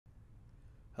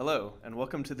Hello, and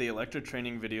welcome to the ELEKTRA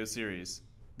training video series.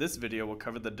 This video will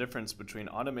cover the difference between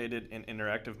automated and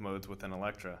interactive modes within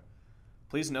ELEKTRA.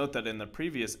 Please note that in the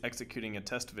previous executing a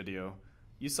test video,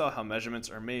 you saw how measurements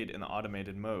are made in the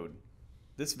automated mode.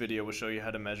 This video will show you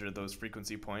how to measure those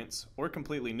frequency points, or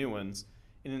completely new ones,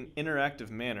 in an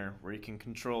interactive manner where you can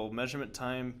control measurement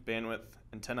time, bandwidth,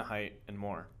 antenna height, and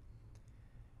more.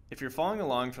 If you're following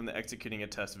along from the executing a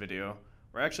test video,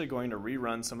 we're actually going to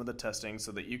rerun some of the testing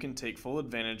so that you can take full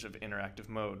advantage of interactive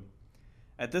mode.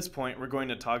 At this point, we're going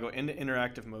to toggle into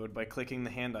interactive mode by clicking the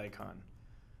hand icon.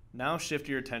 Now shift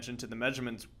your attention to the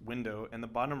measurements window in the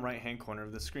bottom right-hand corner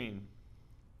of the screen.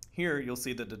 Here, you'll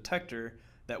see the detector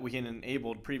that we had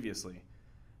enabled previously.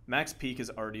 Max peak is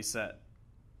already set.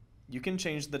 You can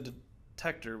change the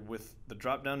detector with the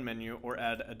drop-down menu or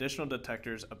add additional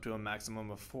detectors up to a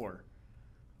maximum of 4.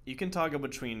 You can toggle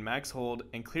between max hold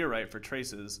and clear right for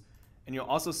traces, and you'll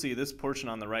also see this portion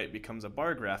on the right becomes a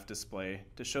bar graph display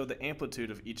to show the amplitude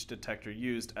of each detector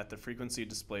used at the frequency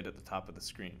displayed at the top of the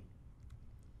screen.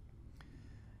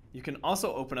 You can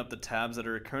also open up the tabs that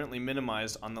are currently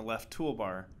minimized on the left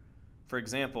toolbar. For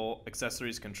example,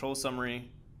 accessories control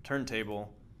summary,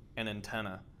 turntable, and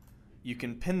antenna. You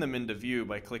can pin them into view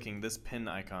by clicking this pin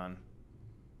icon.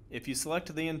 If you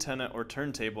select the antenna or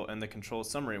turntable in the control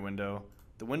summary window,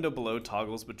 the window below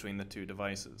toggles between the two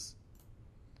devices.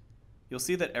 You'll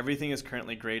see that everything is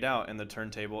currently grayed out in the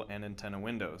turntable and antenna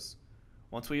windows.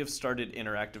 Once we have started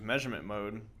interactive measurement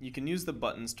mode, you can use the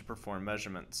buttons to perform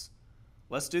measurements.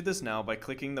 Let's do this now by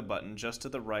clicking the button just to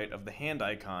the right of the hand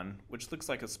icon, which looks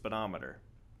like a speedometer.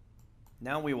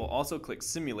 Now we will also click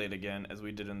Simulate again as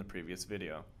we did in the previous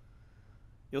video.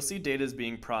 You'll see data is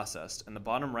being processed in the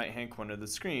bottom right-hand corner of the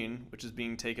screen, which is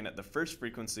being taken at the first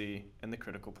frequency in the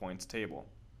critical points table.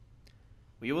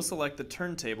 We will select the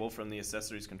turntable from the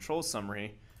accessories control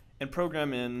summary and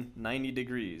program in 90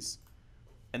 degrees.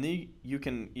 And then you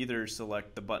can either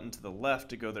select the button to the left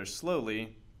to go there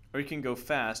slowly, or you can go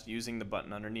fast using the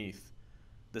button underneath.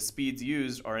 The speeds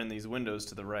used are in these windows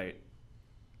to the right.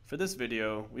 For this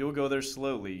video, we will go there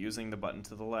slowly using the button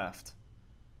to the left.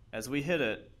 As we hit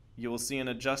it, you will see an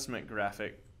adjustment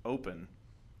graphic open,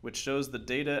 which shows the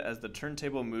data as the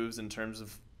turntable moves in terms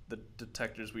of the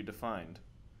detectors we defined.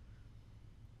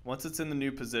 Once it's in the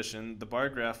new position, the bar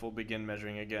graph will begin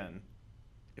measuring again.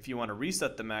 If you want to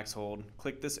reset the max hold,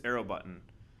 click this arrow button.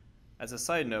 As a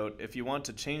side note, if you want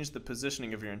to change the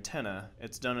positioning of your antenna,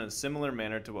 it's done in a similar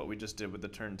manner to what we just did with the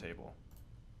turntable.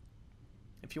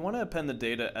 If you want to append the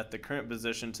data at the current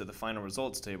position to the final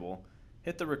results table,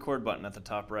 hit the record button at the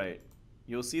top right.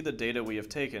 You'll see the data we have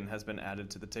taken has been added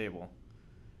to the table.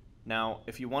 Now,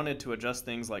 if you wanted to adjust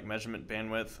things like measurement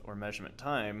bandwidth or measurement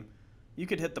time, you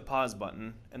could hit the pause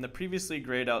button, and the previously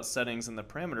grayed out settings in the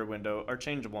parameter window are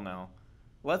changeable now.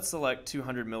 Let's select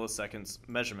 200 milliseconds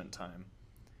measurement time.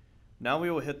 Now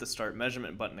we will hit the start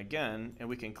measurement button again, and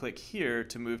we can click here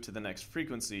to move to the next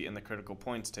frequency in the critical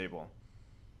points table.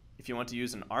 If you want to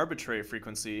use an arbitrary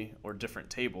frequency or different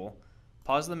table,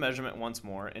 pause the measurement once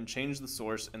more and change the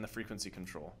source in the frequency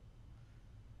control.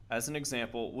 As an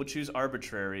example, we'll choose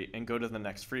arbitrary and go to the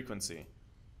next frequency.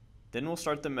 Then we'll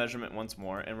start the measurement once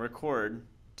more and record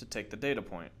to take the data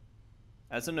point.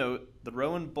 As a note, the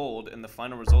row in bold in the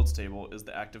final results table is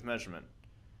the active measurement.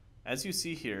 As you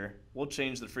see here, we'll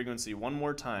change the frequency one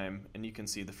more time and you can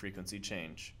see the frequency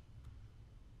change.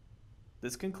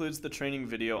 This concludes the training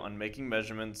video on making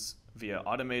measurements via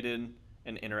automated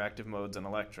and interactive modes in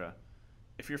ELEKTRA.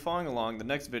 If you're following along, the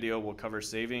next video will cover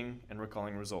saving and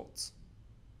recalling results.